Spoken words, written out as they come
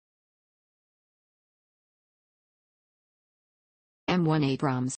M1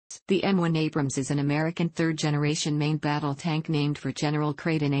 Abrams. The M1 Abrams is an American third-generation main battle tank named for General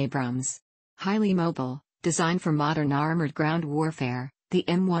Creighton Abrams. Highly mobile, designed for modern armored ground warfare, the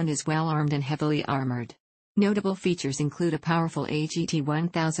M1 is well-armed and heavily armored. Notable features include a powerful AGT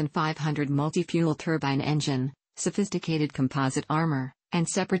 1500 multifuel turbine engine, sophisticated composite armor, and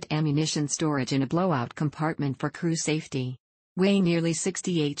separate ammunition storage in a blowout compartment for crew safety. Weighing nearly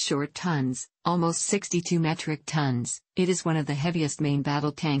 68 short tons, almost 62 metric tons, it is one of the heaviest main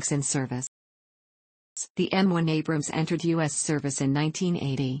battle tanks in service. The M1 Abrams entered U.S. service in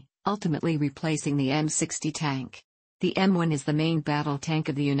 1980, ultimately replacing the M60 tank. The M1 is the main battle tank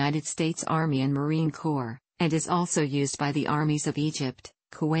of the United States Army and Marine Corps, and is also used by the armies of Egypt,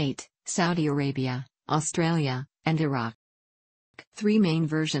 Kuwait, Saudi Arabia, Australia, and Iraq. Three main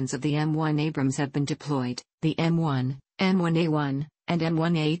versions of the M1 Abrams have been deployed: the M1, M1A1, and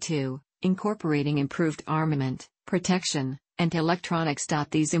M1A2, incorporating improved armament, protection, and electronics.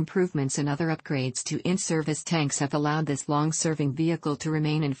 These improvements and other upgrades to in-service tanks have allowed this long-serving vehicle to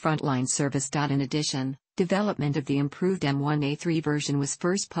remain in frontline service. In addition, development of the improved M1A3 version was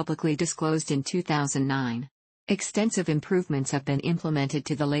first publicly disclosed in 2009. Extensive improvements have been implemented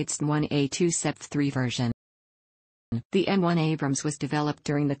to the latest M1A2 SEP3 version. The M1 Abrams was developed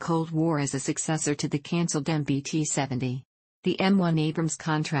during the Cold War as a successor to the cancelled MBT-70. The M1 Abrams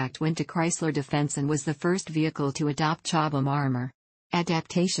contract went to Chrysler Defense and was the first vehicle to adopt CHA-BOM armor.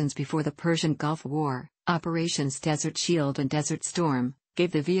 Adaptations before the Persian Gulf War, Operations Desert Shield and Desert Storm,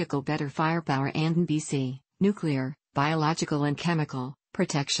 gave the vehicle better firepower and NBC, nuclear, biological and chemical,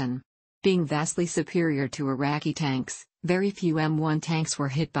 protection. Being vastly superior to Iraqi tanks, very few M1 tanks were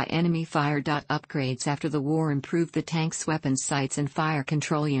hit by enemy fire. Upgrades after the war improved the tank's weapons sights and fire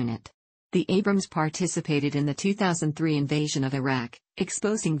control unit. The Abrams participated in the 2003 invasion of Iraq,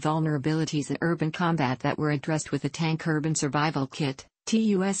 exposing vulnerabilities in urban combat that were addressed with the Tank Urban Survival Kit,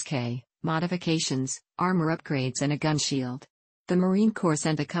 TUSK, modifications, armor upgrades and a gun shield. The Marine Corps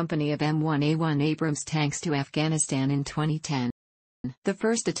sent a company of M1A1 Abrams tanks to Afghanistan in 2010. The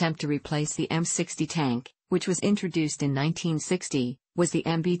first attempt to replace the M60 tank, which was introduced in 1960, was the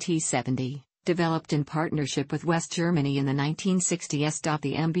MBT-70, developed in partnership with West Germany in the 1960s.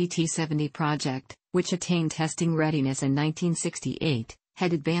 The MBT-70 project, which attained testing readiness in 1968,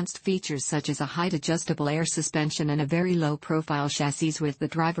 had advanced features such as a height-adjustable air suspension and a very low-profile chassis with the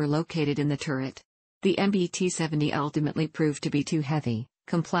driver located in the turret. The MBT-70 ultimately proved to be too heavy,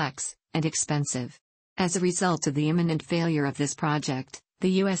 complex, and expensive. As a result of the imminent failure of this project, the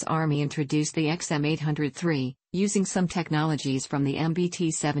U.S. Army introduced the XM803, using some technologies from the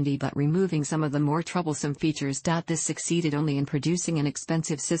MBT-70 but removing some of the more troublesome features. This succeeded only in producing an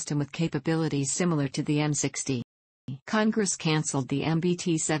expensive system with capabilities similar to the M60. Congress cancelled the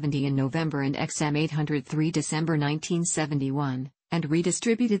MBT-70 in November and XM803 December 1971, and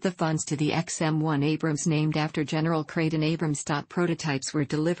redistributed the funds to the XM1 Abrams named after General Creighton Abrams. Prototypes were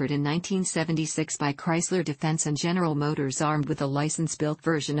delivered in 1976 by Chrysler Defense and General Motors armed with a license-built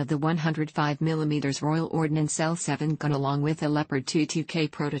version of the 105mm Royal Ordnance L7 gun along with a Leopard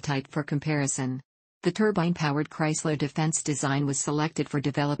 2K prototype for comparison. The turbine-powered Chrysler Defense design was selected for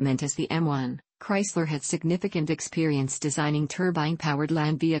development as the M1. Chrysler had significant experience designing turbine-powered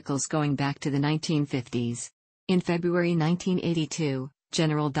land vehicles going back to the 1950s. In February 1982,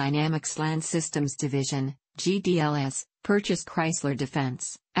 General Dynamics Land Systems Division, GDLS, purchased Chrysler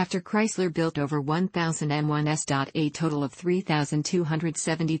Defense, after Chrysler built over 1,000 M1s. A total of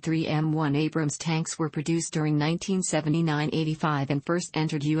 3,273 M1 Abrams tanks were produced during 1979-85 and first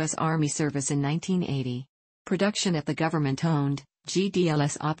entered U.S. Army service in 1980. Production at the government-owned,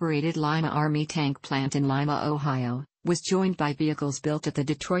 GDLS-operated Lima Army Tank Plant in Lima, Ohio, was joined by vehicles built at the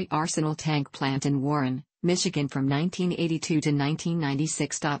Detroit Arsenal Tank Plant in Warren, Michigan from 1982 to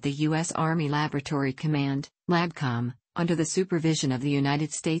 1996. The U.S. Army Laboratory Command, LABCOM, under the supervision of the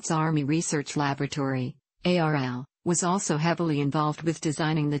United States Army Research Laboratory, ARL, was also heavily involved with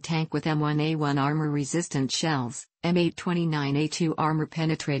designing the tank with M1A1 armor-resistant shells, M829A2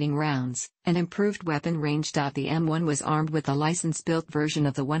 armor-penetrating rounds, and improved weapon range. The M1 was armed with a license-built version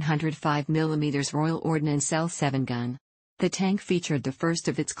of the 105mm Royal Ordnance L7 gun. The tank featured the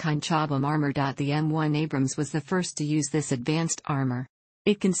first-of-its-kind CHA-BOM armor. The M1 Abrams was the first to use this advanced armor.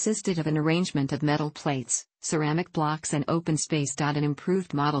 It consisted of an arrangement of metal plates, ceramic blocks and open space. An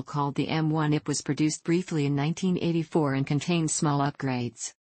improved model called the M1 IP was produced briefly in 1984 and contained small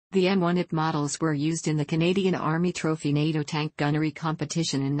upgrades. The M1 IP models were used in the Canadian Army Trophy NATO tank gunnery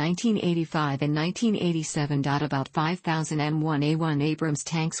competition in 1985 and 1987. About 5,000 M1A1 Abrams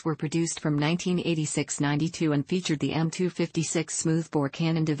tanks were produced from 1986-92 and featured the M256 smoothbore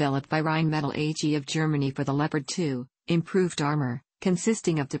cannon developed by Rheinmetall AG of Germany for the Leopard 2, improved armor,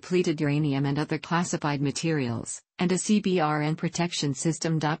 consisting of depleted uranium and other classified materials, and a CBRN protection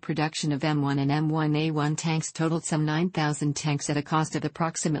system. Production of M1 and M1A1 tanks totaled some 9,000 tanks at a cost of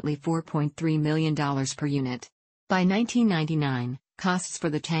approximately $4.3 million per unit. By 1999, costs for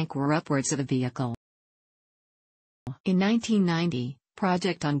the tank were upwards of a vehicle. In 1990,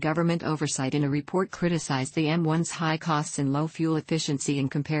 Project on Government Oversight in a report criticized the M1's high costs and low fuel efficiency in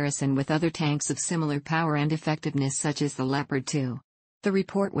comparison with other tanks of similar power and effectiveness such as the Leopard 2. The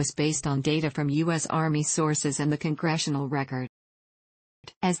report was based on data from U.S. Army sources and the congressional record.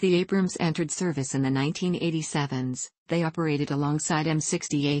 As the Abrams entered service in the 1987s, they operated alongside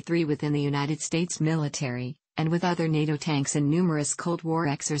M60A3 within the United States military, and with other NATO tanks in numerous Cold War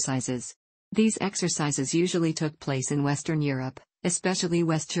exercises. These exercises usually took place in Western Europe, especially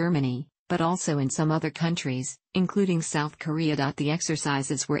West Germany, but also in some other countries, including South Korea. The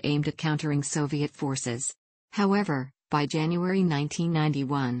exercises were aimed at countering Soviet forces. However, by January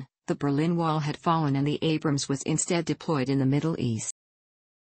 1991, the Berlin Wall had fallen and the Abrams was instead deployed in the Middle East.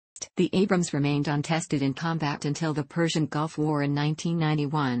 The Abrams remained untested in combat until the Persian Gulf War in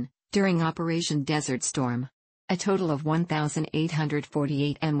 1991, during Operation Desert Storm. A total of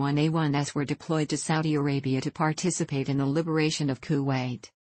 1,848 M1A1s were deployed to Saudi Arabia to participate in the liberation of Kuwait.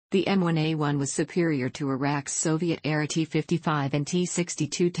 The M1A1 was superior to Iraq's Soviet-era T-55 and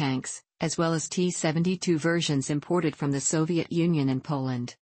T-62 tanks, as well as T-72 versions imported from the Soviet Union and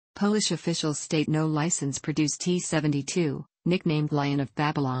Poland. Polish officials state no license-produced T-72, nicknamed Lion of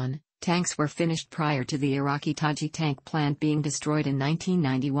Babylon, tanks were finished prior to the Iraqi Taji tank plant being destroyed in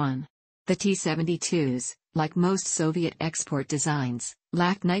 1991. The T-72s, like most Soviet export designs,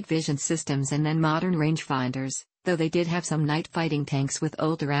 lacked night vision systems and then modern rangefinders, though they did have some night fighting tanks with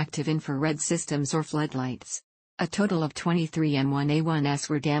older active infrared systems or floodlights. A total of 23 M1A1s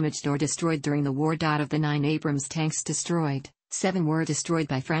were damaged or destroyed during the war. Of the 9 Abrams tanks destroyed, 7 were destroyed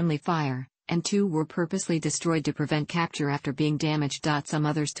by friendly fire, and 2 were purposely destroyed to prevent capture after being damaged. Some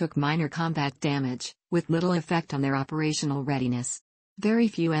others took minor combat damage, with little effect on their operational readiness. Very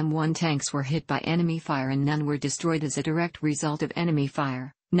few M1 tanks were hit by enemy fire and none were destroyed as a direct result of enemy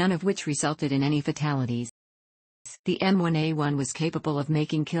fire, none of which resulted in any fatalities. The M1A1 was capable of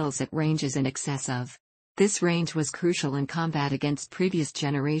making kills at ranges in excess of. This range was crucial in combat against previous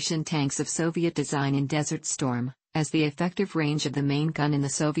generation tanks of Soviet design in Desert Storm, as the effective range of the main gun in the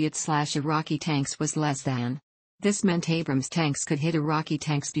Soviet/Iraqi tanks was less than. This meant Abrams tanks could hit Iraqi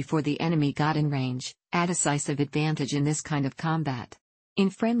tanks before the enemy got in range, a decisive advantage in this kind of combat. In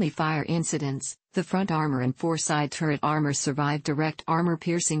friendly fire incidents, the front armor and 4-side turret armor survived direct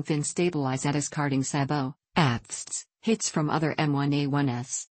armor-piercing fin stabilize at discarding sabot, AFTs, hits from other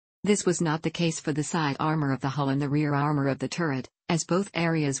M1A1s. This was not the case for the side armor of the hull and the rear armor of the turret, as both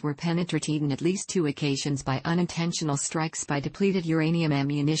areas were penetrated on at least 2 occasions by unintentional strikes by depleted uranium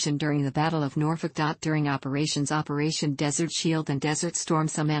ammunition during the Battle of Norfolk. During Operation Desert Shield and Desert Storm,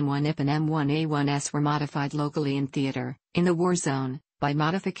 some M1IP and M1A1s were modified locally in theater, in the war zone, by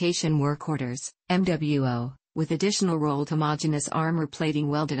Modification Work Orders, MWO, with additional rolled homogeneous armor plating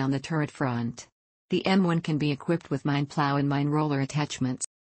welded on the turret front. The M1 can be equipped with mine plow and mine roller attachments.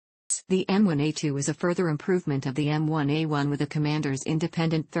 The M1A2 is a further improvement of the M1A1 with a commander's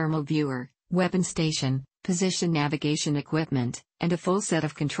independent thermal viewer, weapon station, position navigation equipment, and a full set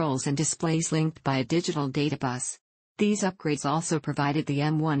of controls and displays linked by a digital data bus. These upgrades also provided the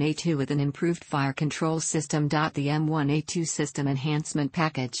M1A2 with an improved fire control system. The M1A2 System Enhancement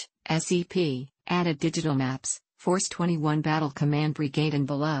Package, SEP, added digital maps, Force 21 Battle Command Brigade and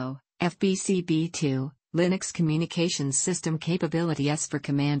below, FBCB2, Linux communications system capabilities for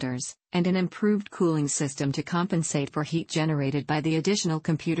commanders, and an improved cooling system to compensate for heat generated by the additional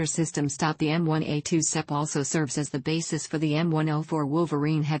computer systems. The M1A2 SEP also serves as the basis for the M104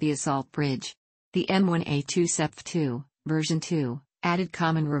 Wolverine Heavy Assault Bridge. The M1A2 SEP2, version 2, added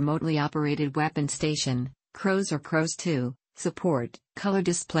common remotely operated weapon station, CROWS or CROWS-2, support, color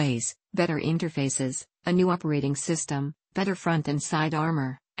displays, better interfaces, a new operating system, better front and side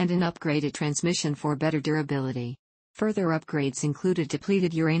armor, and an upgraded transmission for better durability. Further upgrades included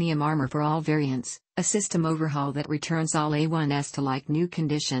depleted uranium armor for all variants, a system overhaul that returns all A1s to like new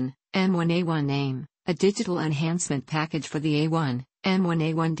condition, M1A1 name, a digital enhancement package for the A1,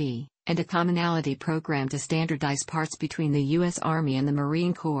 M1A1D, and a commonality program to standardize parts between the U.S. Army and the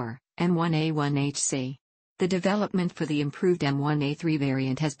Marine Corps, M1A1HC. The development for the improved M1A3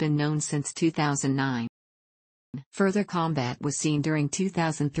 variant has been known since 2009. Further combat was seen during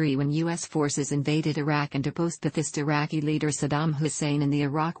 2003 when U.S. forces invaded Iraq and deposed Ba'athist Iraqi leader Saddam Hussein in the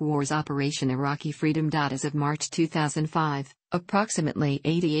Iraq War's Operation Iraqi Freedom. As of March 2005, approximately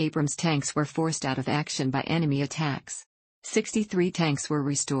 80 Abrams tanks were forced out of action by enemy attacks. 63 tanks were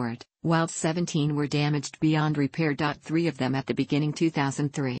restored, while 17 were damaged beyond repair. 3 of them at the beginning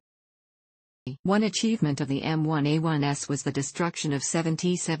 2003. One achievement of the M1 A1S was the destruction of 7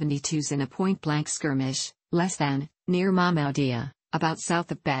 T-72s in a point-blank skirmish, near Mahmoudiya, about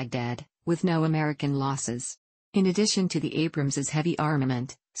south of Baghdad, with no American losses. In addition to the Abrams's heavy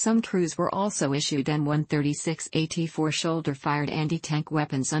armament, some crews were also issued M136 AT-4 shoulder-fired anti-tank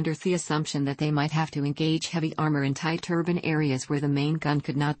weapons under the assumption that they might have to engage heavy armor in tight urban areas where the main gun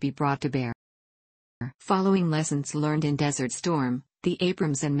could not be brought to bear. Following lessons learned in Desert Storm, the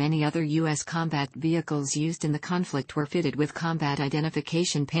Abrams and many other U.S. combat vehicles used in the conflict were fitted with combat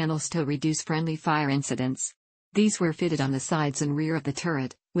identification panels to reduce friendly fire incidents. These were fitted on the sides and rear of the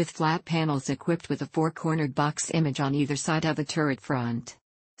turret, with flat panels equipped with a four-cornered box image on either side of the turret front.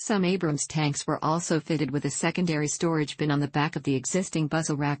 Some Abrams tanks were also fitted with a secondary storage bin on the back of the existing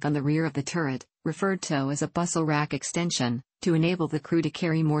bustle rack on the rear of the turret, referred to as a bustle rack extension, to enable the crew to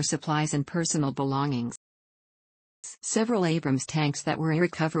carry more supplies and personal belongings. Several Abrams tanks that were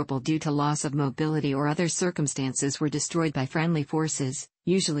irrecoverable due to loss of mobility or other circumstances were destroyed by friendly forces,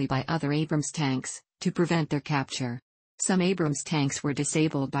 usually by other Abrams tanks, to prevent their capture. Some Abrams tanks were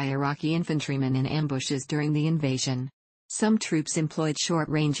disabled by Iraqi infantrymen in ambushes during the invasion. Some troops employed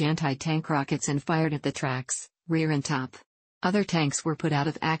short-range anti-tank rockets and fired at the tracks, rear and top. Other tanks were put out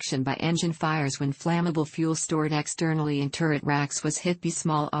of action by engine fires when flammable fuel stored externally in turret racks was hit by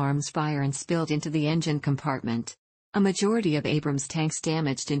small arms fire and spilled into the engine compartment. A majority of Abrams tanks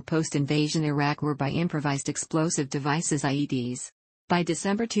damaged in post-invasion Iraq were by improvised explosive devices (IEDs). By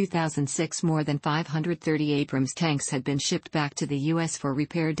December 2006, more than 530 Abrams tanks had been shipped back to the U.S. for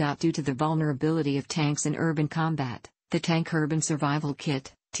repair. Due to the vulnerability of tanks in urban combat, the Tank Urban Survival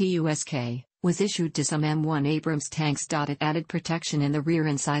Kit (TUSK) was issued to some M1 Abrams tanks. It added protection in the rear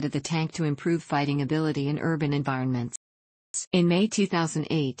and side of the tank to improve fighting ability in urban environments. In May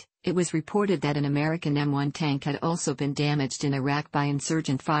 2008, it was reported that an American M1 tank had also been damaged in Iraq by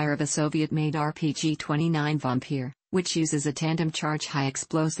insurgent fire of a Soviet-made RPG-29 Vampir, which uses a tandem charge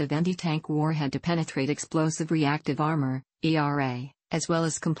high-explosive anti-tank warhead to penetrate explosive reactive armor, ERA, as well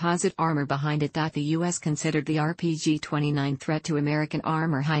as composite armor behind it. The U.S. considered the RPG-29 threat to American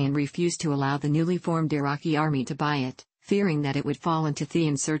armor high and refused to allow the newly formed Iraqi army to buy it, fearing that it would fall into the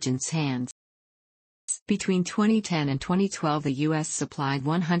insurgents' hands. Between 2010 and 2012, the U.S. supplied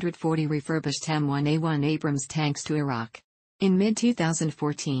 140 refurbished M1A1 Abrams tanks to Iraq. In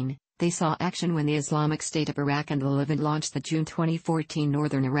mid-2014, they saw action when the Islamic State of Iraq and the Levant launched the June 2014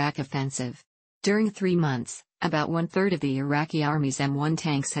 Northern Iraq Offensive. During 3 months, about one-third of the Iraqi Army's M1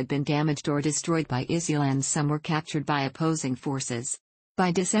 tanks had been damaged or destroyed by ISIL and some were captured by opposing forces.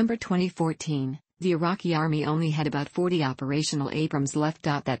 By December 2014, the Iraqi Army only had about 40 operational Abrams left.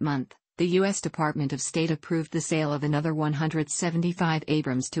 That month, the U.S. Department of State approved the sale of another 175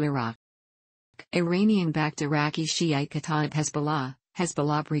 Abrams to Iraq. Iranian-backed Iraqi Shiite Kataib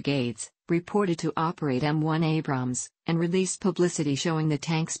Hezbollah brigades, reported to operate M1 Abrams, and released publicity showing the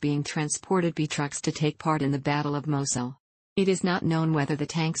tanks being transported by trucks to take part in the Battle of Mosul. It is not known whether the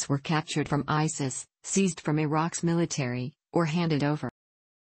tanks were captured from ISIS, seized from Iraq's military, or handed over.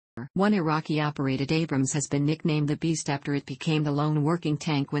 One Iraqi-operated Abrams has been nicknamed the Beast after it became the lone working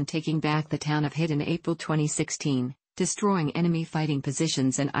tank when taking back the town of Hid in April 2016, destroying enemy fighting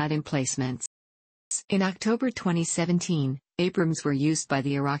positions and IED emplacements. In October 2017, Abrams were used by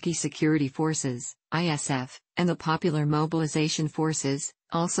the Iraqi Security Forces, ISF, and the Popular Mobilization Forces,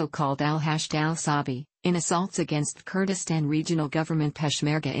 also called Al-Hashd al-Sabi, in assaults against the Kurdistan Regional Government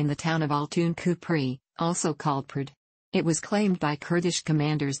Peshmerga in the town of Altun Kupri, also called Prd. It was claimed by Kurdish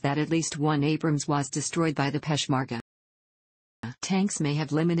commanders that at least one Abrams was destroyed by the Peshmerga. Tanks may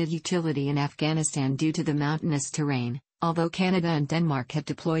have limited utility in Afghanistan due to the mountainous terrain, although Canada and Denmark have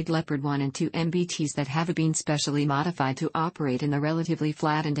deployed Leopard 1 and 2 MBTs that have been specially modified to operate in the relatively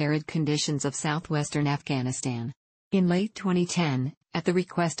flat and arid conditions of southwestern Afghanistan. In late 2010, at the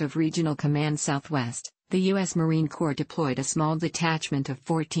request of Regional Command Southwest, the U.S. Marine Corps deployed a small detachment of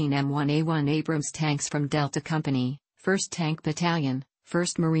 14 M1A1 Abrams tanks from Delta Company, 1st Tank Battalion,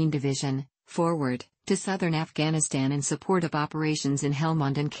 1st Marine Division, forward, to southern Afghanistan in support of operations in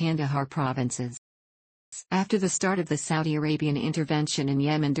Helmand and Kandahar provinces. After the start of the Saudi Arabian intervention in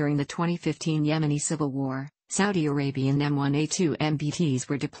Yemen during the 2015 Yemeni civil war, Saudi Arabian M1A2 MBTs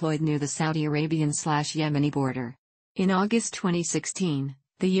were deployed near the Saudi Arabian/Yemeni border. In August 2016,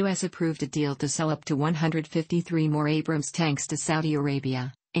 The U.S. approved a deal to sell up to 153 more Abrams tanks to Saudi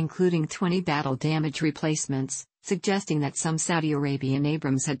Arabia, including 20 battle damage replacements, suggesting that some Saudi Arabian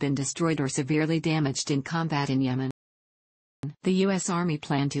Abrams had been destroyed or severely damaged in combat in Yemen. The U.S. Army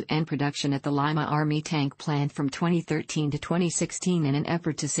planned to end production at the Lima Army Tank Plant from 2013 to 2016 in an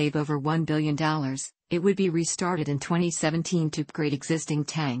effort to save over $1 billion. It would be restarted in 2017 to upgrade existing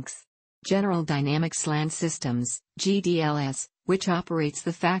tanks. General Dynamics Land Systems, GDLS, which operates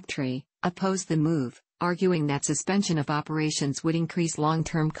the factory, opposed the move, arguing that suspension of operations would increase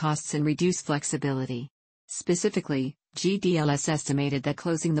long-term costs and reduce flexibility. Specifically, GDLS estimated that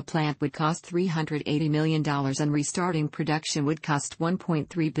closing the plant would cost $380 million and restarting production would cost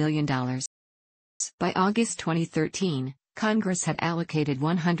 $1.3 billion. By August 2013, Congress had allocated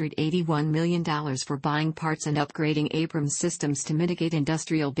 $181 million for buying parts and upgrading Abrams systems to mitigate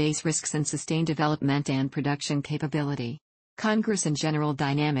industrial base risks and sustain development and production capability. Congress and General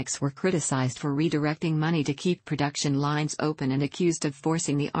Dynamics were criticized for redirecting money to keep production lines open and accused of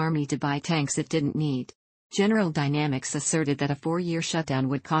forcing the Army to buy tanks it didn't need. General Dynamics asserted that a 4-year shutdown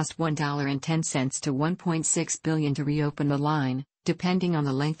would cost $1.10 to $1.6 billion to reopen the line, depending on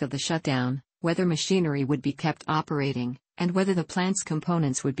the length of the shutdown, whether machinery would be kept operating, and whether the plant's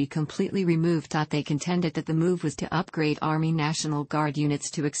components would be completely removed. They contended that the move was to upgrade Army National Guard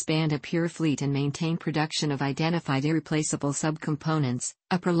units to expand a pure fleet and maintain production of identified irreplaceable subcomponents.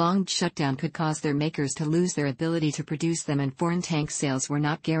 A prolonged shutdown could cause their makers to lose their ability to produce them, and foreign tank sales were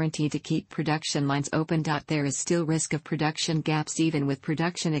not guaranteed to keep production lines open. There is still risk of production gaps even with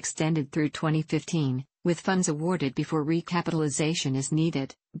production extended through 2015. With funds awarded before recapitalization is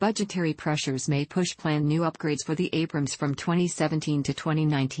needed, budgetary pressures may push planned new upgrades for the Abrams from 2017 to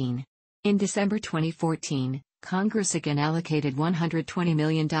 2019. In December 2014, Congress again allocated $120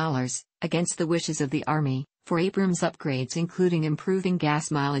 million, against the wishes of the Army, for Abrams upgrades, including improving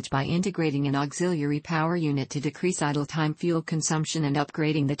gas mileage by integrating an auxiliary power unit to decrease idle time fuel consumption and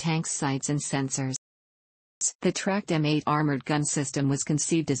upgrading the tank's sights and sensors. The tracked M8 armored gun system was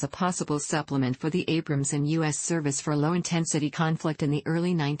conceived as a possible supplement for the Abrams in U.S. service for low-intensity conflict in the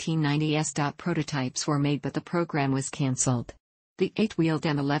early 1990s. Prototypes were made, but the program was cancelled. The 8-wheeled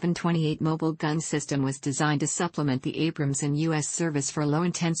M1128 mobile gun system was designed to supplement the Abrams in U.S. service for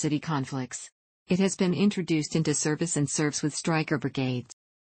low-intensity conflicts. It has been introduced into service and serves with Stryker brigades.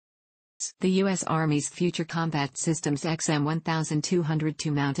 The U.S. Army's Future Combat Systems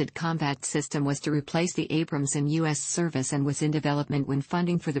XM1202 mounted combat system was to replace the Abrams in U.S. service and was in development when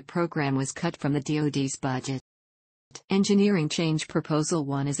funding for the program was cut from the DoD's budget. Engineering Change Proposal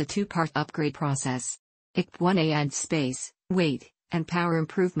 1 is a 2-part upgrade process. IC-1A adds space, weight, and power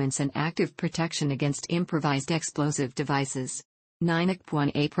improvements and active protection against improvised explosive devices. 9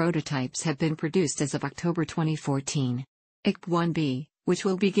 IC-1A prototypes have been produced as of October 2014. IC-1B, which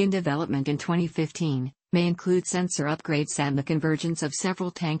will begin development in 2015, may include sensor upgrades and the convergence of several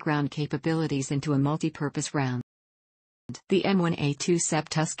tank round capabilities into a multi-purpose round. The M1A2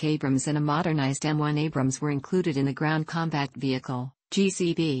 Tusk Abrams and a modernized M1 Abrams were included in the Ground Combat Vehicle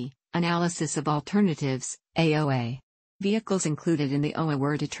 (GCV) Analysis of Alternatives (AOA). Vehicles included in the OA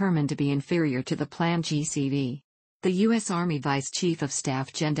were determined to be inferior to the planned GCV. The U.S. Army Vice Chief of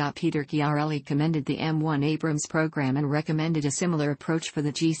Staff Gen. Peter Chiarelli commended the M1 Abrams program and recommended a similar approach for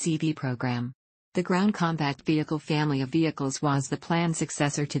the GCV program. The Ground Combat Vehicle family of vehicles was the planned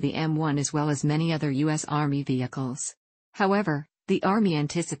successor to the M1 as well as many other U.S. Army vehicles. However, the Army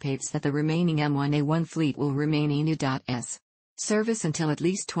anticipates that the remaining M1A1 fleet will remain ENU.S. service until at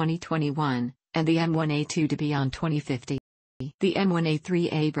least 2021, and the M1A2 to beyond 2050. The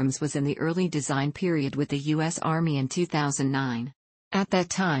M1A3 Abrams was in the early design period with the U.S. Army in 2009. At that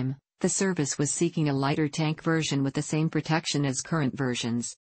time, the service was seeking a lighter tank version with the same protection as current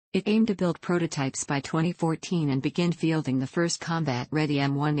versions. It aimed to build prototypes by 2014 and begin fielding the first combat-ready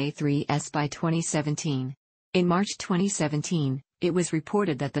M1A3s by 2017. In March 2017, it was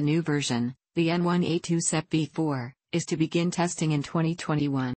reported that the new version, the M1A2 SEP V4, is to begin testing in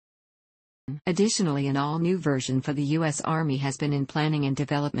 2021. Additionally, an all-new version for the U.S. Army has been in planning and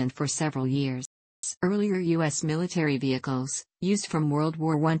development for several years. Earlier U.S. military vehicles, used from World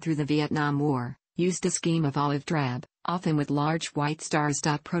War I through the Vietnam War, used a scheme of olive drab, often with large white stars.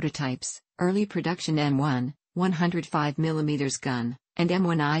 Prototypes, early production M1, 105mm gun, and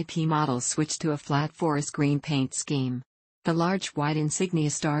M1 IP models switched to a flat forest green paint scheme. The large white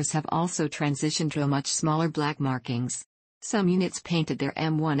insignia stars have also transitioned to a much smaller black markings. Some units painted their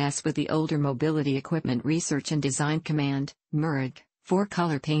M1s with the older Mobility Equipment Research and Design Command, MREG,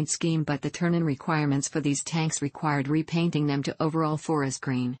 4-color paint scheme, but the turn-in requirements for these tanks required repainting them to overall forest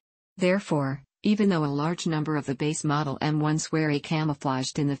green. Therefore, Even though a large number of the base model M1s were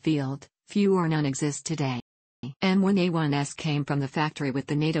camouflaged in the field, few or none exist today. M1A1S came from the factory with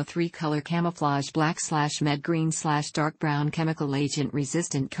the NATO 3-color camouflage black/med green/dark brown chemical agent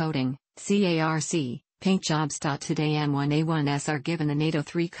resistant coating, CARC, paint jobs. Today M1A1S are given the NATO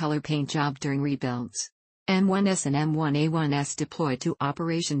 3-color paint job during rebuilds. M1S and M1A1S deployed to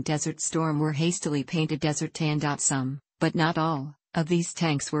Operation Desert Storm were hastily painted desert tan. Some, but not all, of these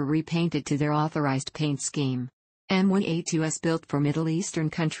tanks were repainted to their authorized paint scheme. M1A2S built for Middle Eastern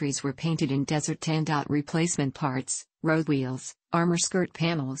countries were painted in desert tan. Replacement parts, road wheels, armor skirt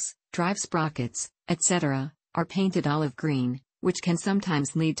panels, drive sprockets, etc., are painted olive green, which can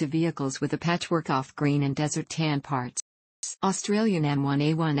sometimes lead to vehicles with a patchwork of green and desert tan parts. Australian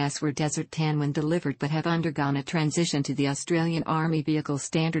M1A1S were desert tan when delivered but have undergone a transition to the Australian Army Vehicle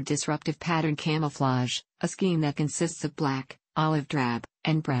Standard Disruptive Pattern Camouflage, a scheme that consists of black, olive drab,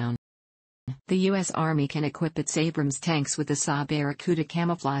 and brown. The U.S. Army can equip its Abrams tanks with the SAW Barracuda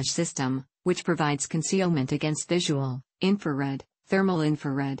camouflage system, which provides concealment against visual, infrared, thermal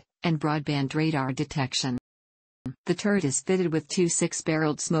infrared, and broadband radar detection. The turret is fitted with two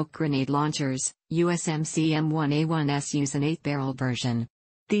 6-barreled smoke grenade launchers. USMC M1A1S use an 8-barrel version.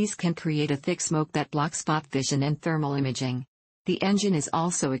 These can create a thick smoke that blocks spot vision and thermal imaging. The engine is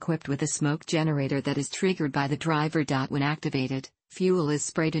also equipped with a smoke generator that is triggered by the driver. When activated, fuel is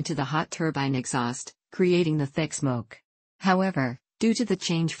sprayed into the hot turbine exhaust, creating the thick smoke. However, due to the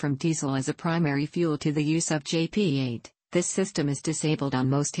change from diesel as a primary fuel to the use of JP8, this system is disabled on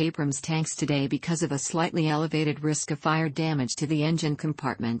most Abrams tanks today because of a slightly elevated risk of fire damage to the engine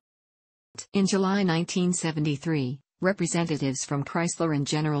compartment. In July 1973, representatives from Chrysler and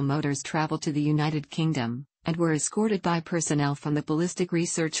General Motors traveled to the United Kingdom, and were escorted by personnel from the Ballistic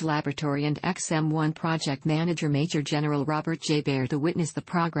Research Laboratory and XM1 project manager Major General Robert J. Baer to witness the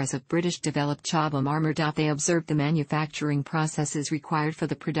progress of British-developed Chobham armour. They observed the manufacturing processes required for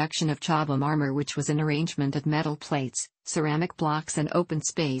the production of Chobham armour, which was an arrangement of metal plates, ceramic blocks and open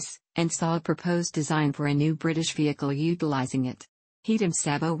space, and saw a proposed design for a new British vehicle utilizing it. Heatem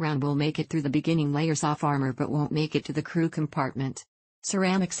Sabo round will make it through the beginning layers of armour but won't make it to the crew compartment.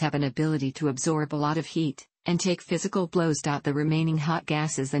 Ceramics have an ability to absorb a lot of heat, and take physical blows. The remaining hot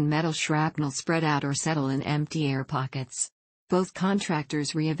gases and metal shrapnel spread out or settle in empty air pockets. Both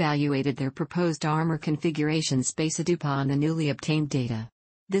contractors re-evaluated their proposed armor configurations based upon the newly obtained data.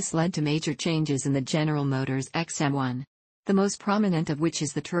 This led to major changes in the General Motors XM1. The most prominent of which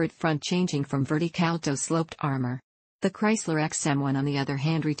is the turret front changing from vertical to sloped armor. The Chrysler XM1 on the other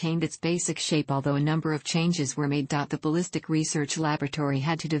hand retained its basic shape, although a number of changes were made. The Ballistic Research Laboratory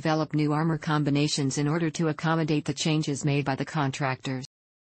had to develop new armor combinations in order to accommodate the changes made by the contractors.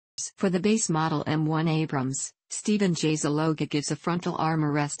 For the base model M1 Abrams, Stephen J. Zaloga gives a frontal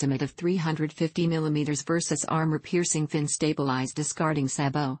armor estimate of 350 mm versus armor-piercing fin-stabilized discarding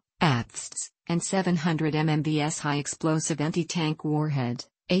Sabo, AFSTs, and 700 MMBS high-explosive anti-tank warhead,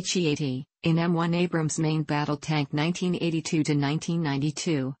 HE-80. In M1 Abrams main battle tank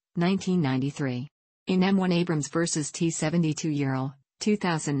 1982-1992, 1993. In M1 Abrams vs T-72 Ural,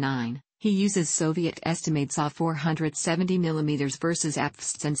 2009, he uses Soviet estimates of 470 mm versus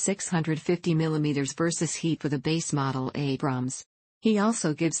AFSTs and 650 mm versus heat for the base model Abrams. He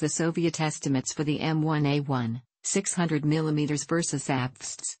also gives the Soviet estimates for the M1A1, 600 mm versus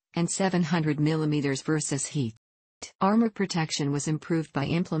AFSTs, and 700 mm versus heat. Armor protection was improved by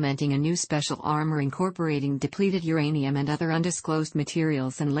implementing a new special armor incorporating depleted uranium and other undisclosed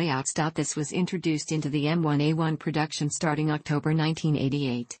materials and layouts. This was introduced into the M1A1 production starting October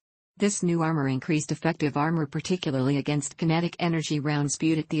 1988. This new armor increased effective armor, particularly against kinetic energy rounds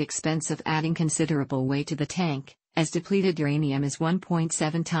spewed at the expense of adding considerable weight to the tank, as depleted uranium is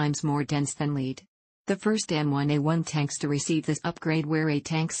 1.7 times more dense than lead. The first M1A1 tanks to receive this upgrade were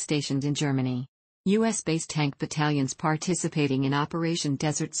tanks stationed in Germany. U.S.-based tank battalions participating in Operation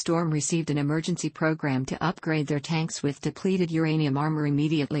Desert Storm received an emergency program to upgrade their tanks with depleted uranium armor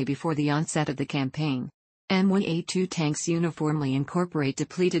immediately before the onset of the campaign. M1A2 tanks uniformly incorporate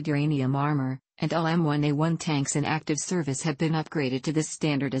depleted uranium armor, and all M1A1 tanks in active service have been upgraded to this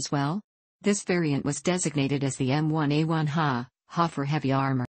standard as well. This variant was designated as the M1A1 HA for heavy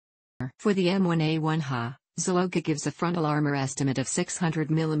armor. For the M1A1 HA, Zaloga gives a frontal armor estimate of 600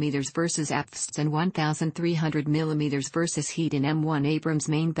 mm versus AFSTs and 1,300 mm versus heat in M1 Abrams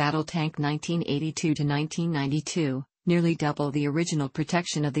main battle tank 1982-1992, nearly double the original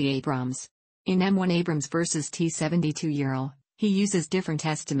protection of the Abrams. In M1 Abrams versus T-72 Ural, he uses different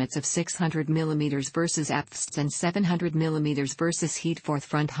estimates of 600 mm versus AFSTs and 700 mm versus heat for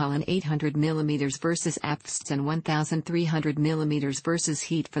front hull and 800 mm versus AFSTs and 1,300 mm versus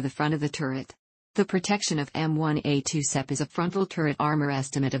heat for the front of the turret. The protection of M1A2 is a frontal turret armor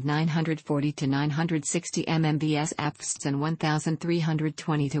estimate of 940 to 960 MMBS AFST and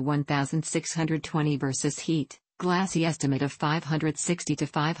 1320 to 1620 versus heat. Glassy estimate of 560 to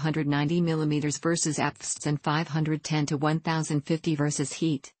 590 mm versus AFST and 510 to 1050 versus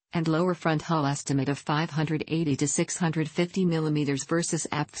heat, and lower front hull estimate of 580 to 650 mm versus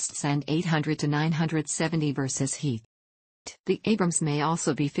AFST and 800 to 970 versus heat. The Abrams may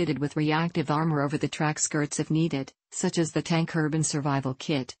also be fitted with reactive armor over the track skirts if needed, such as the Tank Urban Survival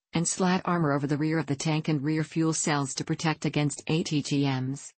Kit, and slat armor over the rear of the tank and rear fuel cells to protect against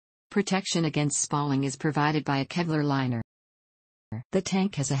ATGMs. Protection against spalling is provided by a Kevlar liner. The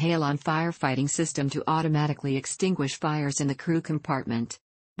tank has a halon firefighting system to automatically extinguish fires in the crew compartment.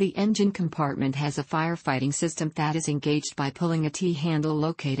 The engine compartment has a firefighting system that is engaged by pulling a T-handle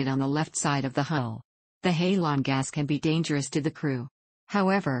located on the left side of the hull. The halon gas can be dangerous to the crew.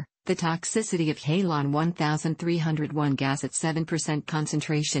 However, the toxicity of halon 1301 gas at 7%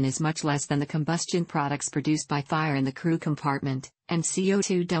 concentration is much less than the combustion products produced by fire in the crew compartment, and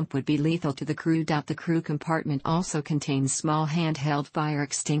CO2 dump would be lethal to the crew. The crew compartment also contains small handheld fire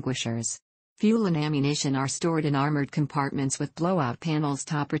extinguishers. Fuel and ammunition are stored in armored compartments with blowout panels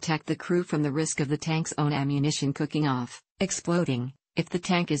to protect the crew from the risk of the tank's own ammunition cooking off, exploding. If the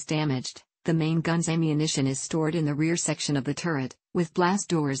tank is damaged, the main gun's ammunition is stored in the rear section of the turret, with blast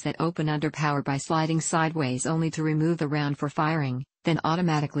doors that open under power by sliding sideways only to remove the round for firing, then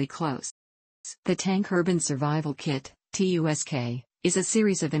automatically close. The Tank Urban Survival Kit, TUSK, is a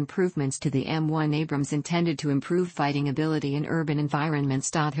series of improvements to the M1 Abrams intended to improve fighting ability in urban environments.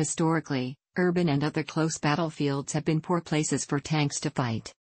 Historically, urban and other close battlefields have been poor places for tanks to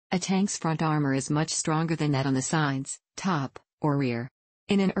fight. A tank's front armor is much stronger than that on the sides, top, or rear.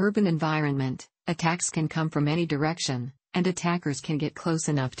 In an urban environment, attacks can come from any direction, and attackers can get close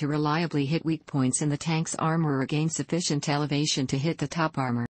enough to reliably hit weak points in the tank's armor or gain sufficient elevation to hit the top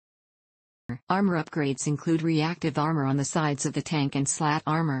armor. Armor upgrades include reactive armor on the sides of the tank and slat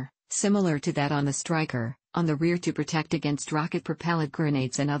armor, similar to that on the Striker, on the rear to protect against rocket-propelled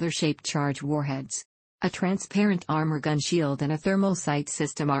grenades and other shaped charge warheads. A transparent armor gun shield and a thermal sight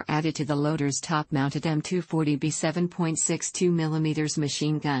system are added to the loader's top-mounted M240B 7.62 mm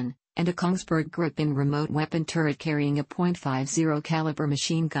machine gun, and a Kongsberg Gripen remote weapon turret carrying a .50 caliber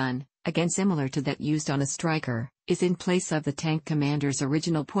machine gun, again similar to that used on a Striker, is in place of the tank commander's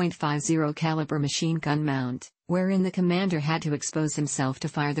original .50 caliber machine gun mount, wherein the commander had to expose himself to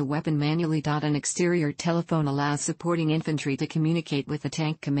fire the weapon manually. An exterior telephone allows supporting infantry to communicate with the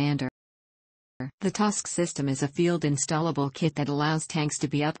tank commander. The TUSK system is a field installable kit that allows tanks to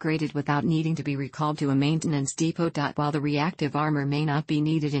be upgraded without needing to be recalled to a maintenance depot. While the reactive armor may not be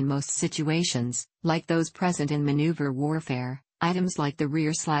needed in most situations, like those present in maneuver warfare, items like the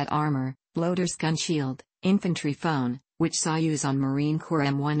rear slat armor, loader's gun shield, infantry phone, which saw use on Marine Corps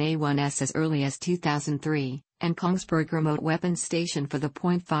M1A1S as early as 2003, and Kongsberg remote weapon station for the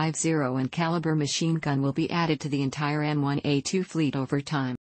 .50 and caliber machine gun will be added to the entire M1A2 fleet over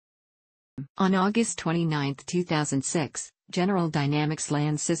time. On August 29, 2006, General Dynamics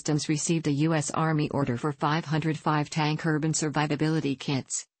Land Systems received a U.S. Army order for 505 Tank Urban Survivability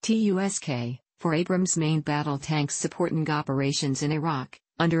Kits, TUSK, for Abrams main battle tanks supporting operations in Iraq,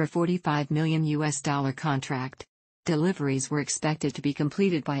 under a $45 million contract. Deliveries were expected to be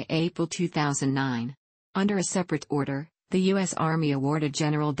completed by April 2009. Under a separate order, the U.S. Army awarded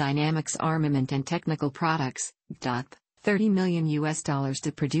General Dynamics Armament and Technical Products, DUP, $30 million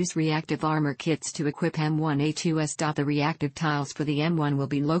to produce reactive armor kits to equip M1A2s. The reactive tiles for the M1 will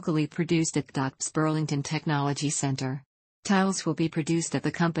be locally produced at DUP's Burlington Technology Center. Tiles will be produced at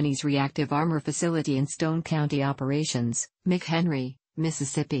the company's reactive armor facility in Stone County Operations, McHenry,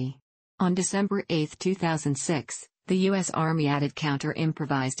 Mississippi. On December 8, 2006, the U.S. Army added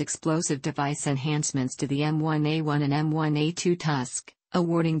counter-improvised explosive device enhancements to the M1A1 and M1A2 TUSK,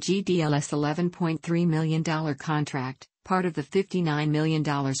 awarding GDLS $11.3 million contract, part of the $59 million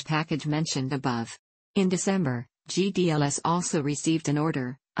package mentioned above. In December, GDLS also received an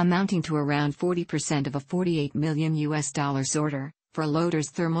order, amounting to around 40% of a $48 million order, for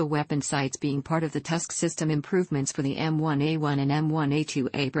loaders' thermal weapon sights being part of the TUSK system improvements for the M1A1 and M1A2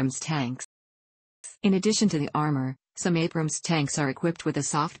 Abrams tanks. In addition to the armor, some Abrams tanks are equipped with a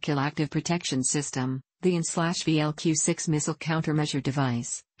soft kill active protection system, the IN/VLQ-6 missile countermeasure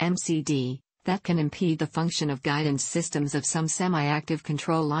device, MCD, that can impede the function of guidance systems of some semi-active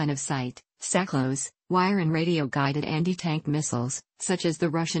control line of sight, SACLOs, wire and radio-guided anti-tank missiles, such as the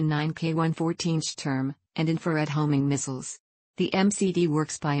Russian 9K-114 Shturm, and infrared homing missiles. The MCD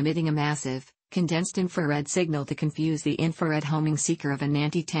works by emitting a massive, condensed infrared signal to confuse the infrared homing seeker of an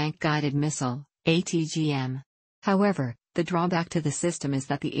anti-tank guided missile, ATGM. However, the drawback to the system is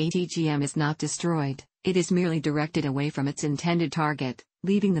that the ATGM is not destroyed, it is merely directed away from its intended target,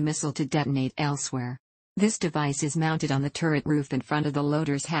 leaving the missile to detonate elsewhere. This device is mounted on the turret roof in front of the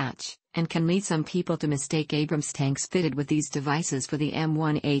loader's hatch, and can lead some people to mistake Abrams tanks fitted with these devices for the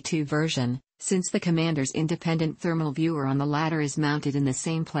M1A2 version, since the commander's independent thermal viewer on the latter is mounted in the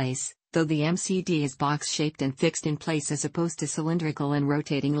same place, though the MCD is box-shaped and fixed in place as opposed to cylindrical and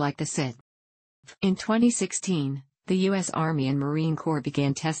rotating like the SIT. In 2016, the U.S. Army and Marine Corps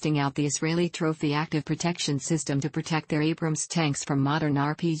began testing out the Israeli Trophy Active Protection System to protect their Abrams tanks from modern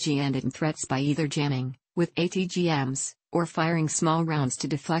RPG and threats by either jamming, with ATGMs, or firing small rounds to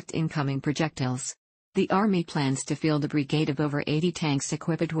deflect incoming projectiles. The Army plans to field a brigade of over 80 tanks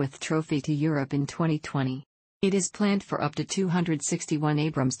equipped with Trophy to Europe in 2020. It is planned for up to 261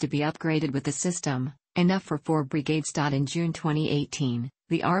 Abrams to be upgraded with the system, enough for 4 brigades. In June 2018,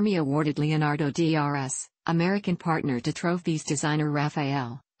 the Army awarded Leonardo DRS, American partner to Trophy's designer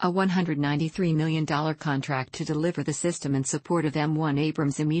Rafael, a $193 million contract to deliver the system in support of M1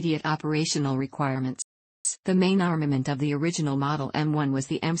 Abrams' immediate operational requirements. The main armament of the original model M1 was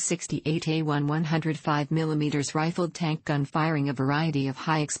the M68A1 105mm rifled tank gun firing a variety of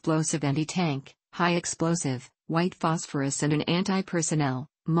high-explosive anti-tank, high-explosive, white phosphorus and an anti-personnel,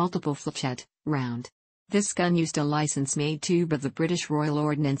 multiple flechette, round. This gun used a license-made tube of the British Royal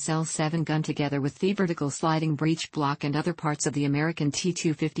Ordnance L7 gun together with the vertical sliding breech block and other parts of the American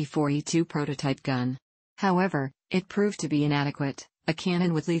T254E2 prototype gun. However, it proved to be inadequate. A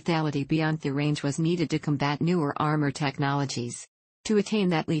cannon with lethality beyond the range was needed to combat newer armor technologies. To attain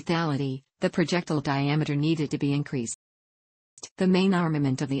that lethality, the projectile diameter needed to be increased. The main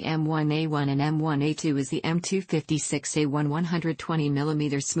armament of the M1A1 and M1A2 is the M256A1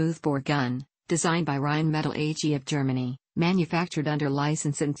 120mm smoothbore gun, designed by Rheinmetall AG of Germany, manufactured under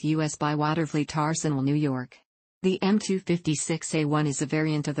license in the U.S. by Waterfleet Arsenal, New York. The M256A1 is a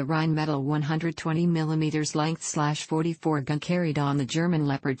variant of the Rheinmetall 120mm length/44 gun carried on the German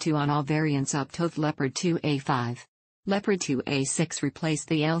Leopard 2 on all variants up to the Leopard 2A5. Leopard 2A6 replaced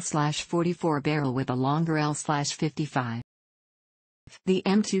the L/44 barrel with a longer L/55. The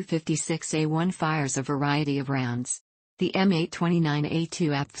M256A1 fires a variety of rounds. The M829A2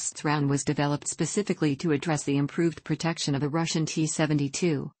 APFS round was developed specifically to address the improved protection of a Russian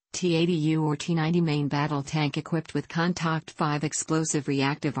T-72, T-80U or T-90 main battle tank equipped with Contact 5 explosive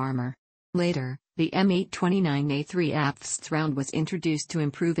reactive armor. Later, the M829A3 APFS round was introduced to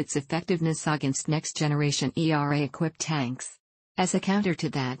improve its effectiveness against next-generation ERA-equipped tanks. As a counter to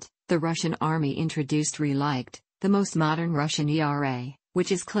that, the Russian Army introduced Relikt, the most modern Russian ERA,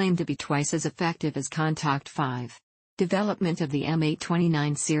 which is claimed to be twice as effective as Contact 5. Development of the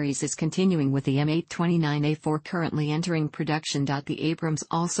M829 series is continuing with the M829A4 currently entering production. The Abrams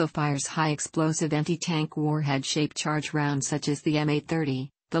also fires high-explosive anti-tank warhead-shaped charge rounds such as the M830,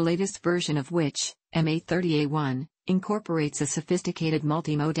 the latest version of which, M830A1, incorporates a sophisticated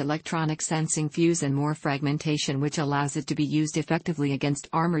multi-mode electronic sensing fuse and more fragmentation which allows it to be used effectively against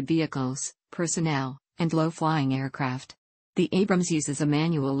armored vehicles, personnel, and low-flying aircraft. The Abrams uses a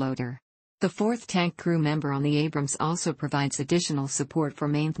manual loader. The fourth tank crew member on the Abrams also provides additional support for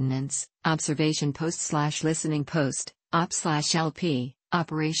maintenance, observation post/listening post, op/LP,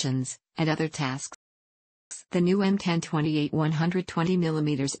 operations, and other tasks. The new M1028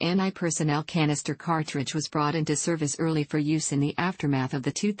 120mm anti-personnel canister cartridge was brought into service early for use in the aftermath of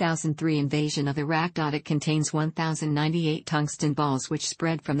the 2003 invasion of Iraq. It contains 1098 tungsten balls which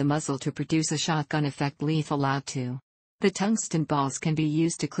spread from the muzzle to produce a shotgun effect lethal out to. The tungsten balls can be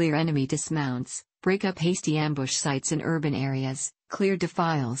used to clear enemy dismounts, break up hasty ambush sites in urban areas, clear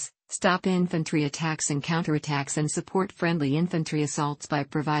defiles, stop infantry attacks and counterattacks and support friendly infantry assaults by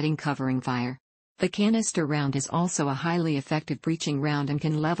providing covering fire. The canister round is also a highly effective breaching round and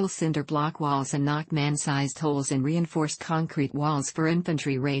can level cinder block walls and knock man-sized holes in reinforced concrete walls for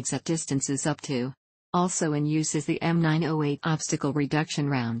infantry raids at distances up to. Also in use is the M908 obstacle reduction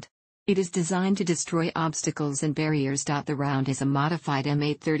round. It is designed to destroy obstacles and barriers. The round is a modified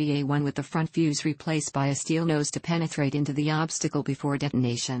M830A1 with the front fuse replaced by a steel nose to penetrate into the obstacle before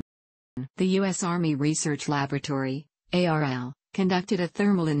detonation. The U.S. Army Research Laboratory, ARL, conducted a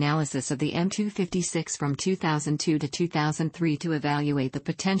thermal analysis of the M256 from 2002 to 2003 to evaluate the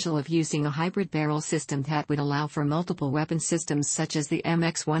potential of using a hybrid barrel system that would allow for multiple weapon systems such as the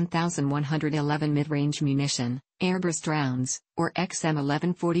MX1111 mid-range munition, airburst rounds, or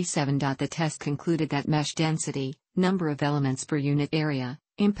XM1147. The test concluded that mesh density, number of elements per unit area,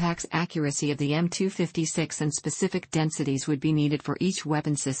 impacts accuracy of the M256 and specific densities would be needed for each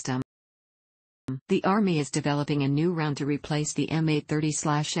weapon system. The Army is developing a new round to replace the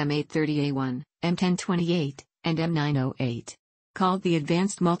M830/M830A1, M1028, and M908. Called the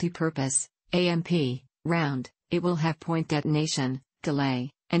Advanced Multipurpose AMP round, it will have point detonation, delay,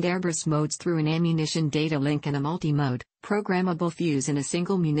 and airburst modes through an ammunition data link and a multi-mode, programmable fuse in a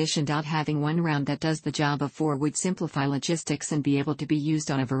single munition. Having one round that does the job of four would simplify logistics and be able to be used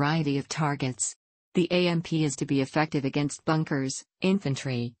on a variety of targets. The AMP is to be effective against bunkers,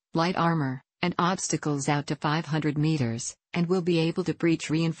 infantry, light armor, and obstacles out to 500 meters, and will be able to breach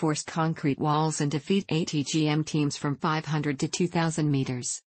reinforced concrete walls and defeat ATGM teams from 500 to 2,000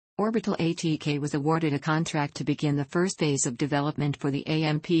 meters. Orbital ATK was awarded a contract to begin the first phase of development for the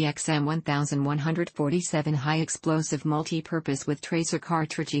AMP XM1147 high-explosive multi-purpose with tracer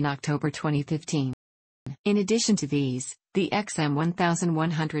cartridge in October 2015. In addition to these, the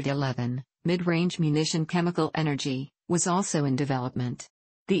XM1111, mid-range munition chemical energy, was also in development.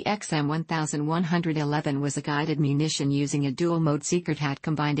 The XM1111 was a guided munition using a dual-mode secret hat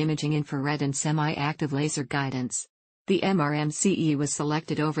combined imaging infrared and semi-active laser guidance. The MRMCE was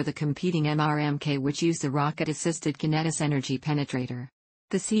selected over the competing MRMK, which used a rocket-assisted kinetic energy penetrator.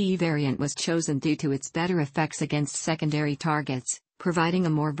 The CE variant was chosen due to its better effects against secondary targets, providing a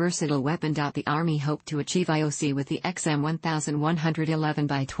more versatile weapon. The Army hoped to achieve IOC with the XM1111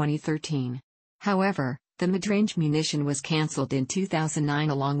 by 2013. However, the mid-range munition was cancelled in 2009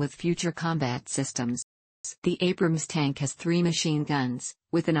 along with future combat systems. The Abrams tank has 3 machine guns,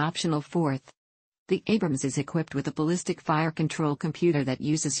 with an optional 4th. The Abrams is equipped with a ballistic fire control computer that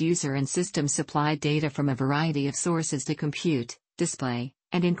uses user and system-supplied data from a variety of sources to compute, display,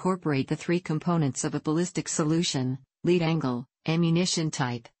 and incorporate the 3 components of a ballistic solution: lead angle, ammunition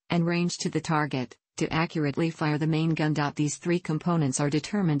type, and range to the target, to accurately fire the main gun. These 3 components are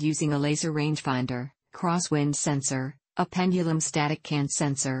determined using a laser rangefinder, crosswind sensor, a pendulum static can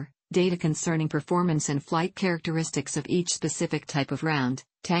sensor, data concerning performance and flight characteristics of each specific type of round,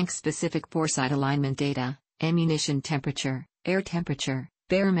 tank-specific boresight alignment data, ammunition temperature, air temperature,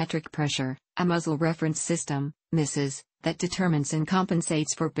 barometric pressure, a muzzle reference system, MISS, that determines and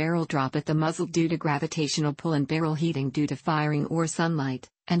compensates for barrel drop at the muzzle due to gravitational pull and barrel heating due to firing or sunlight,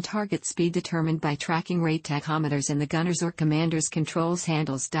 and target speed determined by tracking rate tachometers in the gunner's or commander's controls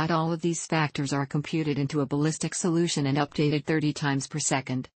handles. All of these factors are computed into a ballistic solution and updated 30 times per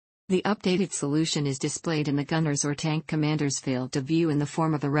second. The updated solution is displayed in the gunner's or tank commander's field of view in the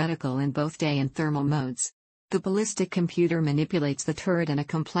form of a reticle in both day and thermal modes. The ballistic computer manipulates the turret in a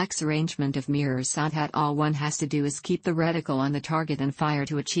complex arrangement of mirrors. All one has to do is keep the reticle on the target and fire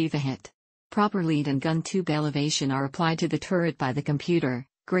to achieve a hit. Proper lead and gun tube elevation are applied to the turret by the computer,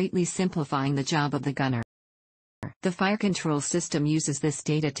 greatly simplifying the job of the gunner. The fire control system uses this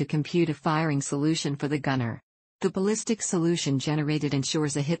data to compute a firing solution for the gunner. The ballistic solution generated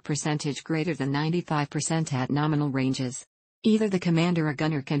ensures a hit percentage greater than 95% at nominal ranges. Either the commander or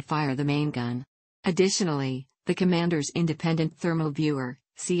gunner can fire the main gun. Additionally, the commander's independent thermal viewer,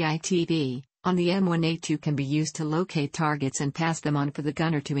 CITV, on the M1A2 can be used to locate targets and pass them on for the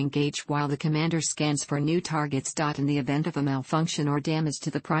gunner to engage while the commander scans for new targets. In the event of a malfunction or damage to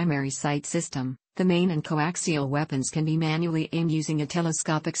the primary sight system, the main and coaxial weapons can be manually aimed using a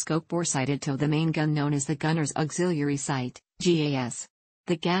telescopic scope boresighted to the main gun known as the gunner's auxiliary sight, GAS.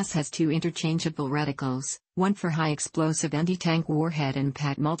 The GAS has 2 interchangeable reticles, one for high-explosive anti-tank warhead and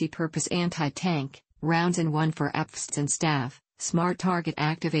PAT multipurpose anti-tank rounds and one for APFST and staff, smart target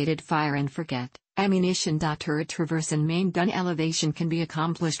activated fire and forget, ammunition. Turret traverse and main gun elevation can be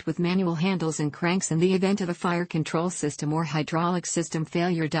accomplished with manual handles and cranks in the event of a fire control system or hydraulic system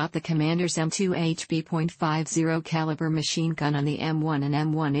failure. The commander's M2 HB.50 caliber machine gun on the M1 and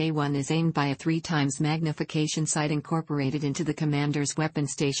M1A1 is aimed by a 3 times magnification sight incorporated into the commander's weapon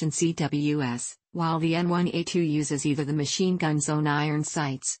station CWS, while the M1A2 uses either the machine gun's own iron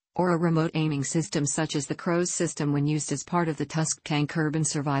sights, or a remote aiming system such as the CROWS system when used as part of the Tusk tank urban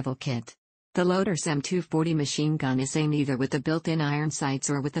survival kit. The Loader's M240 machine gun is aimed either with the built-in iron sights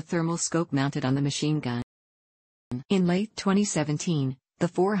or with the thermal scope mounted on the machine gun. In late 2017, the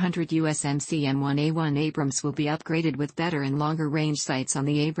 400 USMC M1A1 Abrams will be upgraded with better and longer range sights on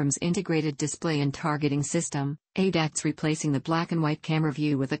the Abrams Integrated Display and Targeting System, ADATS, replacing the black and white camera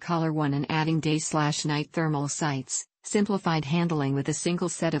view with a color one and adding day/night thermal sights, simplified handling with a single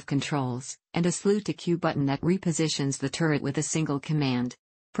set of controls, and a slew to Q button that repositions the turret with a single command.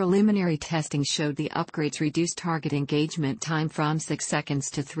 Preliminary testing showed the upgrades reduced target engagement time from 6 seconds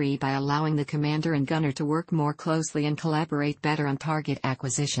to 3 by allowing the commander and gunner to work more closely and collaborate better on target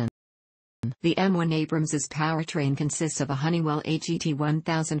acquisition. The M1 Abrams' powertrain consists of a Honeywell AGT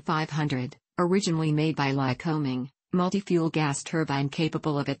 1500, originally made by Lycoming, multifuel gas turbine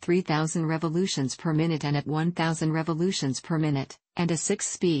capable of at 3,000 revolutions per minute and at 1,000 revolutions per minute, and a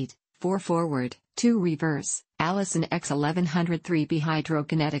 6-speed, 4 forward, 2 reverse, Allison X1100 3B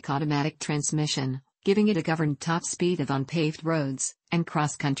hydrokinetic automatic transmission, giving it a governed top speed of on paved roads and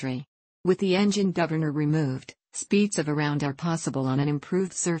cross-country. With the engine governor removed, speeds of around are possible on an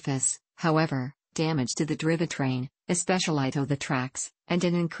improved surface. However, damage to the drivetrain, especially to the tracks, and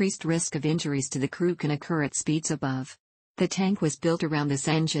an increased risk of injuries to the crew can occur at speeds above. The tank was built around this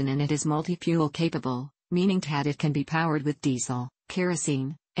engine and it is multi-fuel capable, meaning that it can be powered with diesel,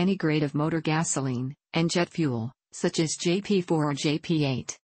 kerosene, any grade of motor gasoline, and jet fuel, such as JP4 or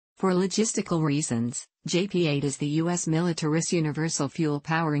JP8. For logistical reasons, JP8 is the U.S. military's universal fuel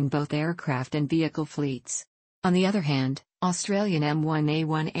powering both aircraft and vehicle fleets. On the other hand, Australian M1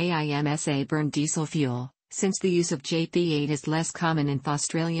 Abrams burn diesel fuel, since the use of JP8 is less common in the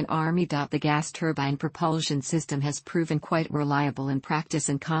Australian Army. The gas turbine propulsion system has proven quite reliable in practice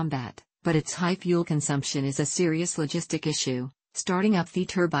and combat, but its high fuel consumption is a serious logistic issue. Starting up the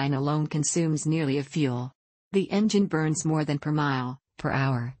turbine alone consumes nearly of fuel. The engine burns more than per mile, per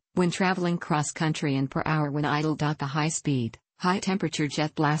hour, when traveling cross-country and per hour when idle. The high-speed, high-temperature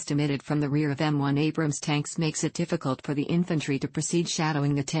jet blast emitted from the rear of M1 Abrams tanks makes it difficult for the infantry to proceed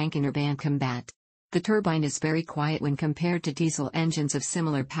shadowing the tank in urban combat. The turbine is very quiet when compared to diesel engines of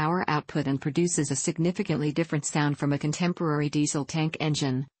similar power output and produces a significantly different sound from a contemporary diesel tank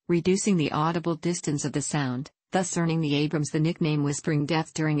engine, reducing the audible distance of the sound, thus earning the Abrams the nickname Whispering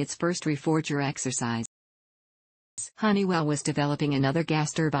Death during its first reforger exercise. Honeywell was developing another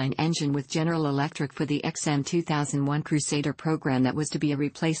gas turbine engine with General Electric for the XM 2001 Crusader program that was to be a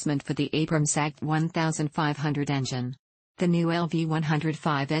replacement for the Abrams ACT 1500 engine. The new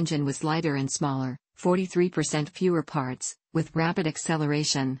LV-105 engine was lighter and smaller, 43% fewer parts, with rapid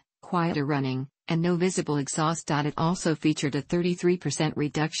acceleration, quieter running, and no visible exhaust. It also featured a 33%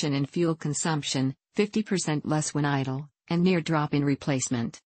 reduction in fuel consumption, 50% less when idle, and near drop in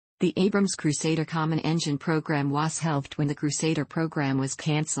replacement. The Abrams Crusader Common Engine program was helped when the Crusader program was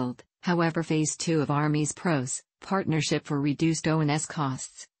cancelled. However, Phase 2 of Armies PROS, Partnership for Reduced O&S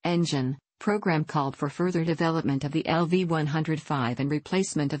Costs, engine program called for further development of the LV-105 and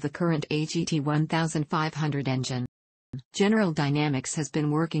replacement of the current AGT 1500 engine. General Dynamics has been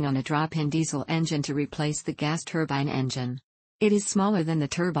working on a drop-in diesel engine to replace the gas turbine engine. It is smaller than the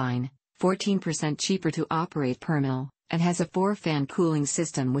turbine, 14% cheaper to operate per mil, and has a 4-fan cooling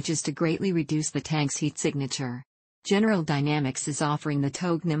system which is to greatly reduce the tank's heat signature. General Dynamics is offering the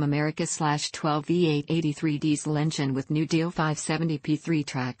Tognum America/12 V8 83 diesel engine with new DO 570 P3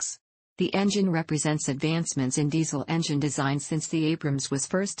 tracks. The engine represents advancements in diesel engine design since the Abrams was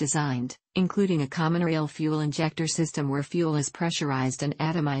first designed, including a common rail fuel injector system where fuel is pressurized and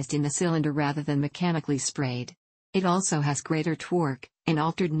atomized in the cylinder rather than mechanically sprayed. It also has greater torque, an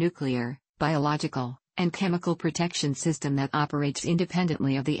altered nuclear, biological, and chemical protection system that operates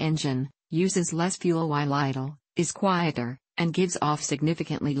independently of the engine, uses less fuel while idle, is quieter, and gives off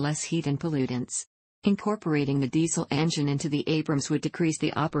significantly less heat and pollutants. Incorporating the diesel engine into the Abrams would decrease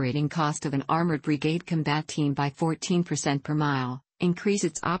the operating cost of an armored brigade combat team by 14% per mile, increase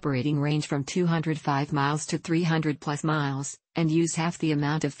its operating range from 205 miles to 300+ miles, and use half the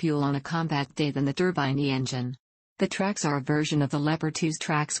amount of fuel on a combat day than the turbine engine. The tracks are a version of the Leopard 2's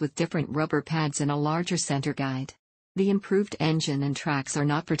tracks with different rubber pads and a larger center guide. The improved engine and tracks are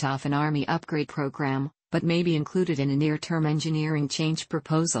not part of an Army upgrade program, but may be included in a near-term engineering change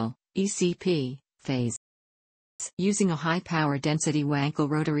proposal, ECP, phase. Using a high-power density Wankel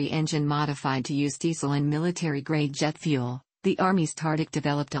rotary engine modified to use diesel and military-grade jet fuel, the Army's TARDIC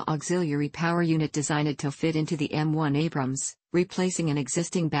developed an auxiliary power unit designed to fit into the M1 Abrams, replacing an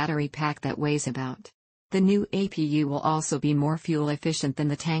existing battery pack that weighs about. The new APU will also be more fuel efficient than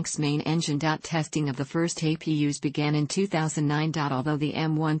the tank's main engine. Testing of the first APUs began in 2009. Although the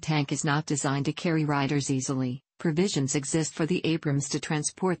M1 tank is not designed to carry riders easily, provisions exist for the Abrams to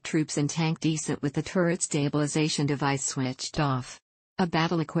transport troops in tank descent with the turret stabilization device switched off. A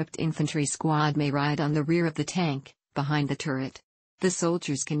battle-equipped infantry squad may ride on the rear of the tank, behind the turret. The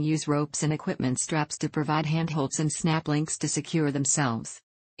soldiers can use ropes and equipment straps to provide handholds and snap links to secure themselves.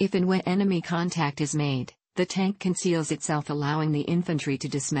 If and when enemy contact is made, the tank conceals itself, allowing the infantry to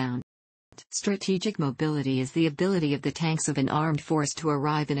dismount. Strategic mobility is the ability of the tanks of an armed force to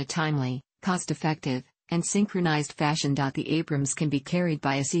arrive in a timely, cost-effective, and synchronized fashion. The Abrams can be carried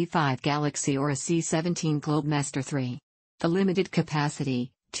by a C-5 Galaxy or a C-17 Globemaster III. The limited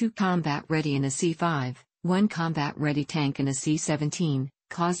capacity, 2 combat-ready in a C-5, 1 combat-ready tank in a C-17,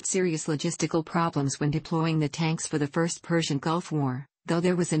 caused serious logistical problems when deploying the tanks for the First Persian Gulf War. though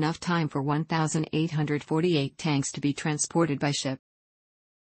there was enough time for 1,848 tanks to be transported by ship.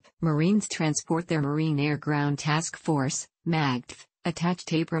 Marines transport their Marine Air Ground Task Force, MAGTF,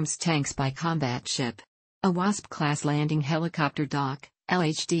 attached Abrams tanks by combat ship. A Wasp-class landing helicopter dock,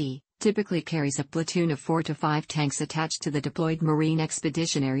 LHD, typically carries a platoon of 4 to 5 tanks attached to the deployed Marine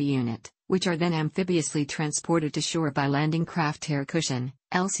Expeditionary Unit, which are then amphibiously transported to shore by Landing Craft Air Cushion,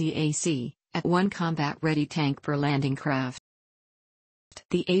 LCAC, at 1 combat-ready tank per landing craft.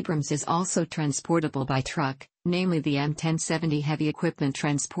 The Abrams is also transportable by truck, namely the M1070 Heavy Equipment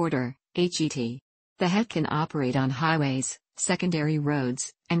Transporter, HET. The HET can operate on highways, secondary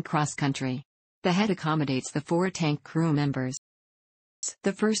roads, and cross-country. The HET accommodates the 4 tank crew members.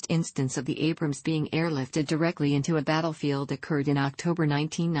 The first instance of the Abrams being airlifted directly into a battlefield occurred in October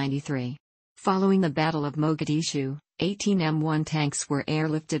 1993. Following the Battle of Mogadishu, 18 M1 tanks were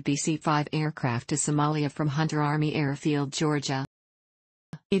airlifted BC-5 aircraft to Somalia from Hunter Army Airfield, Georgia.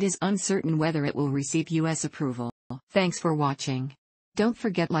 It is uncertain whether it will receive U.S. approval. Thanks for watching. Don't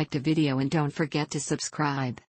forget to like the video and don't forget to subscribe.